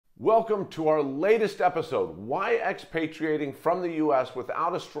Welcome to our latest episode, Why Expatriating from the US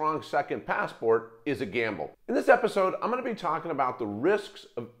Without a Strong Second Passport is a Gamble. In this episode, I'm going to be talking about the risks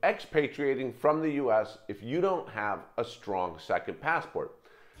of expatriating from the US if you don't have a strong second passport.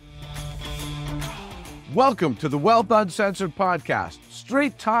 Welcome to the Wealth Uncensored podcast,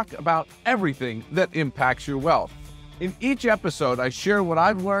 straight talk about everything that impacts your wealth. In each episode, I share what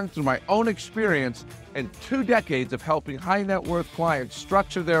I've learned through my own experience and 2 decades of helping high net worth clients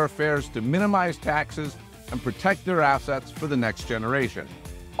structure their affairs to minimize taxes and protect their assets for the next generation.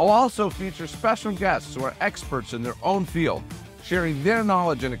 I'll also feature special guests who are experts in their own field, sharing their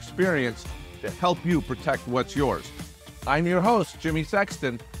knowledge and experience to help you protect what's yours. I'm your host, Jimmy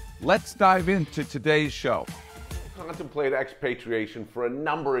Sexton. Let's dive into today's show. Contemplate expatriation for a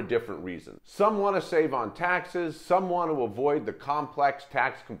number of different reasons. Some want to save on taxes, some want to avoid the complex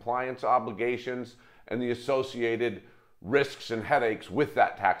tax compliance obligations and the associated risks and headaches with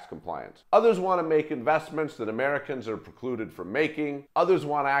that tax compliance. Others want to make investments that Americans are precluded from making. Others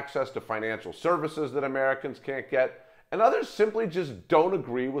want access to financial services that Americans can't get. And others simply just don't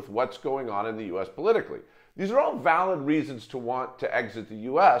agree with what's going on in the US politically. These are all valid reasons to want to exit the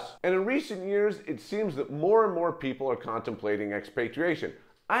US, and in recent years, it seems that more and more people are contemplating expatriation.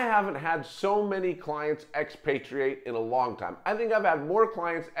 I haven't had so many clients expatriate in a long time. I think I've had more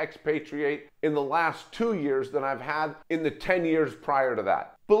clients expatriate in the last 2 years than I've had in the 10 years prior to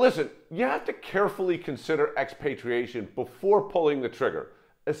that. But listen, you have to carefully consider expatriation before pulling the trigger,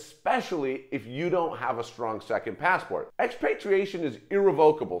 especially if you don't have a strong second passport. Expatriation is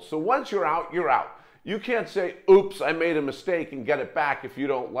irrevocable, so once you're out, you're out. You can't say, oops, I made a mistake and get it back if you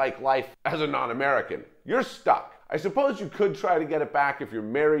don't like life as a non-American. You're stuck. I suppose you could try to get it back if you're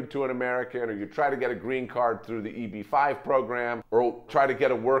married to an American, or you try to get a green card through the EB-5 program, or try to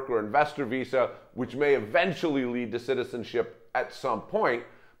get a work or investor visa, which may eventually lead to citizenship at some point.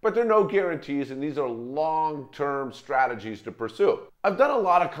 But there are no guarantees, and these are long-term strategies to pursue. I've done a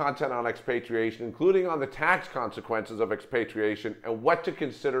lot of content on expatriation, including on the tax consequences of expatriation and what to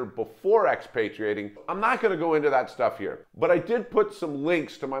consider before expatriating. I'm not going to go into that stuff here, but I did put some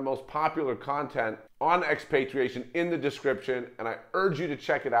links to my most popular content on expatriation in the description, and I urge you to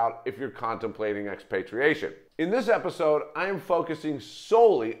check it out if you're contemplating expatriation. In this episode, I am focusing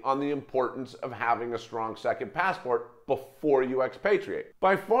solely on the importance of having a strong second passport before you expatriate.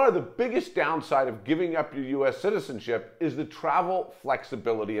 By far, the biggest downside of giving up your US citizenship is the travel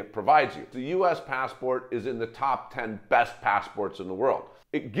flexibility it provides you. The US passport is in the top 10 best passports in the world.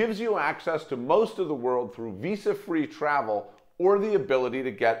 It gives you access to most of the world through visa-free travel or the ability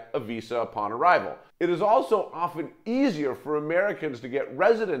to get a visa upon arrival. It is also often easier for Americans to get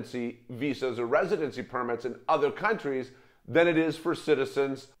residency visas or residency permits in other countries than it is for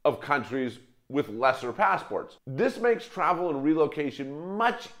citizens of countries with lesser passports. This makes travel and relocation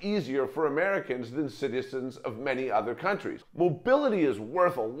much easier for Americans than citizens of many other countries. Mobility is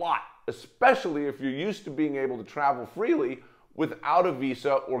worth a lot, especially if you're used to being able to travel freely without a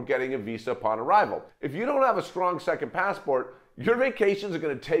visa or getting a visa upon arrival. If you don't have a strong second passport, your vacations are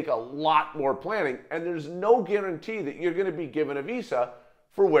going to take a lot more planning, and there's no guarantee that you're going to be given a visa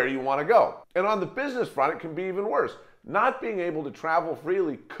for where you want to go. And on the business front, it can be even worse. Not being able to travel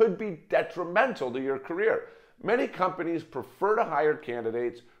freely could be detrimental to your career. Many companies prefer to hire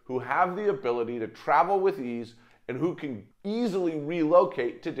candidates who have the ability to travel with ease and who can easily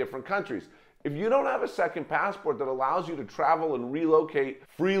relocate to different countries. If you don't have a second passport that allows you to travel and relocate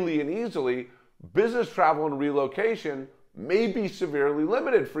freely and easily, business travel and relocation may be severely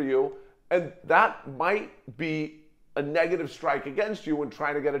limited for you, and that might be a negative strike against you when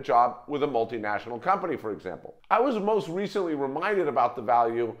trying to get a job with a multinational company, for example. I was most recently reminded about the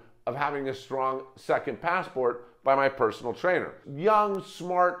value of having a strong second passport by my personal trainer. Young,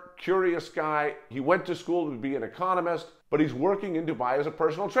 smart, curious guy. He went to school to be an economist, but he's working in Dubai as a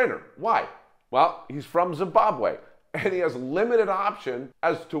personal trainer. Why? Well, he's from Zimbabwe, and he has limited option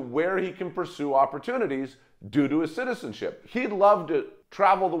as to where he can pursue opportunities due to his citizenship. He'd love to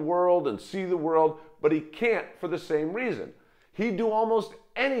travel the world and see the world, but he can't for the same reason. He'd do almost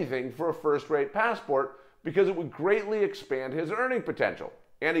anything for a first-rate passport because it would greatly expand his earning potential,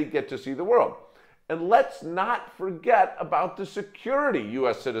 and he'd get to see the world. And let's not forget about the security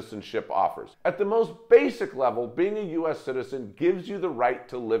U.S. citizenship offers. At the most basic level, being a U.S. citizen gives you the right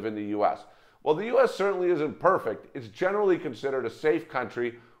to live in the U.S. While the U.S. certainly isn't perfect, it's generally considered a safe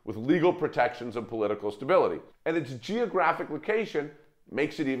country with legal protections and political stability. And its geographic location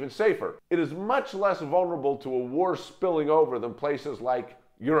makes it even safer. It is much less vulnerable to a war spilling over than places like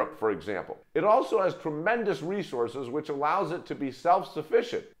Europe, for example. It also has tremendous resources, which allows it to be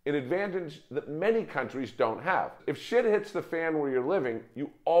self-sufficient, an advantage that many countries don't have. If shit hits the fan where you're living,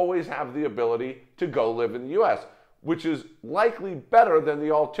 you always have the ability to go live in the US, which is likely better than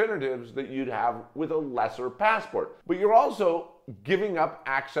the alternatives that you'd have with a lesser passport. But you're also giving up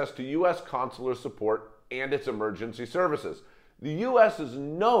access to US consular support and its emergency services. The US is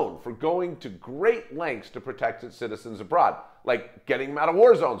known for going to great lengths to protect its citizens abroad, like getting them out of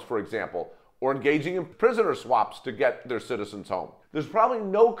war zones, for example, or engaging in prisoner swaps to get their citizens home. There's probably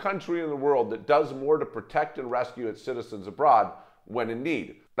no country in the world that does more to protect and rescue its citizens abroad when in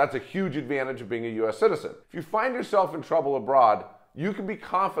need. That's a huge advantage of being a US citizen. If you find yourself in trouble abroad, you can be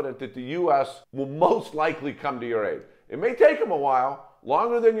confident that the US will most likely come to your aid. It may take them a while,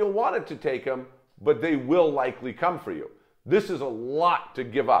 longer than you'll want it to take them, but they will likely come for you. This is a lot to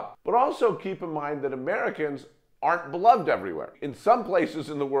give up. But also keep in mind that Americans aren't beloved everywhere. In some places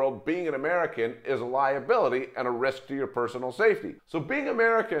in the world, being an American is a liability and a risk to your personal safety. So being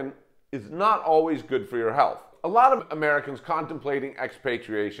American is not always good for your health. A lot of Americans contemplating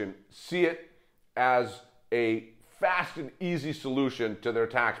expatriation see it as a fast and easy solution to their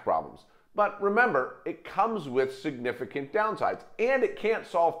tax problems. But remember, it comes with significant downsides, and it can't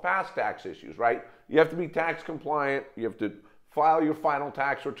solve past tax issues, right? You have to be tax compliant, you have to file your final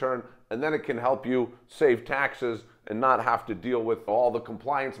tax return, and then it can help you save taxes and not have to deal with all the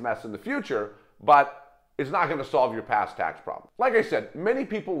compliance mess in the future, but it's not going to solve your past tax problem. Like I said, many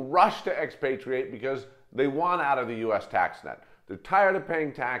people rush to expatriate because they want out of the US tax net. They're tired of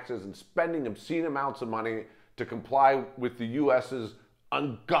paying taxes and spending obscene amounts of money to comply with the US's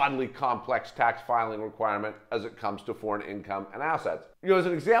ungodly complex tax filing requirement as it comes to foreign income and assets. As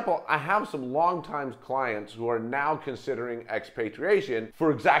an example, I have some longtime clients who are now considering expatriation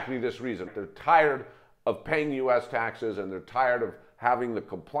for exactly this reason. They're tired of paying US taxes and they're tired of having the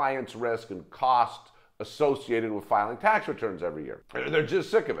compliance risk and cost associated with filing tax returns every year. They're just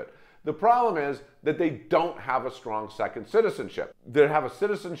sick of it. The problem is that they don't have a strong second citizenship. They have a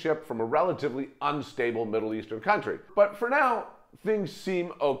citizenship from a relatively unstable Middle Eastern country. But for now, things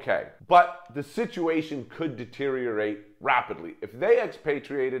seem okay. But the situation could deteriorate rapidly. If they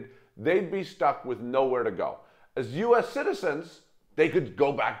expatriated, they'd be stuck with nowhere to go. As US citizens, they could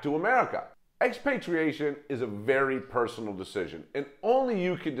go back to America. Expatriation is a very personal decision, and only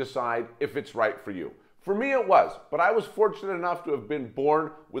you can decide if it's right for you. For me, it was, but I was fortunate enough to have been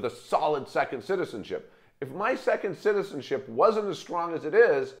born with a solid second citizenship. If my second citizenship wasn't as strong as it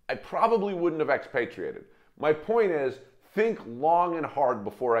is, I probably wouldn't have expatriated. My point is, think long and hard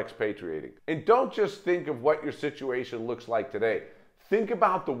before expatriating. And don't just think of what your situation looks like today. Think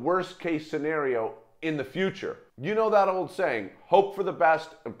about the worst case scenario in the future. You know that old saying, hope for the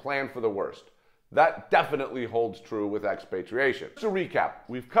best and plan for the worst. That definitely holds true with expatriation. To recap,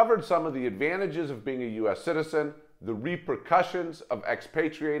 we've covered some of the advantages of being a US citizen, the repercussions of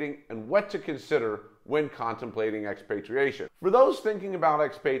expatriating, and what to consider when contemplating expatriation. For those thinking about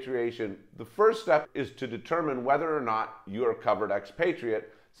expatriation, the first step is to determine whether or not you are a covered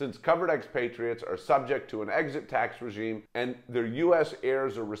expatriate, since covered expatriates are subject to an exit tax regime and their US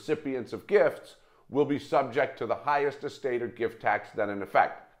heirs or recipients of gifts will be subject to the highest estate or gift tax then in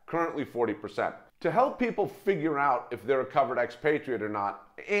effect, currently 40%. To help people figure out if they're a covered expatriate or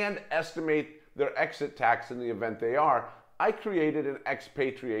not and estimate their exit tax in the event they are, I created an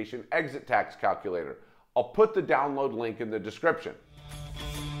Expatriation Exit Tax Calculator. I'll put the download link in the description.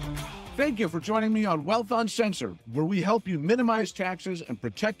 Thank you for joining me on Wealth Uncensored, where we help you minimize taxes and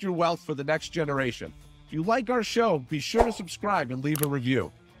protect your wealth for the next generation. If you like our show, be sure to subscribe and leave a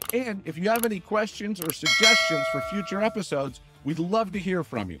review. And if you have any questions or suggestions for future episodes, we'd love to hear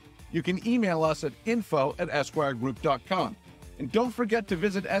from you. You can email us at info@esquiregroup.com. And don't forget to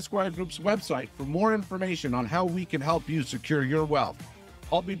visit Esquire Group's website for more information on how we can help you secure your wealth.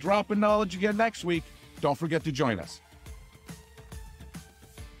 I'll be dropping knowledge again next week. Don't forget to join us.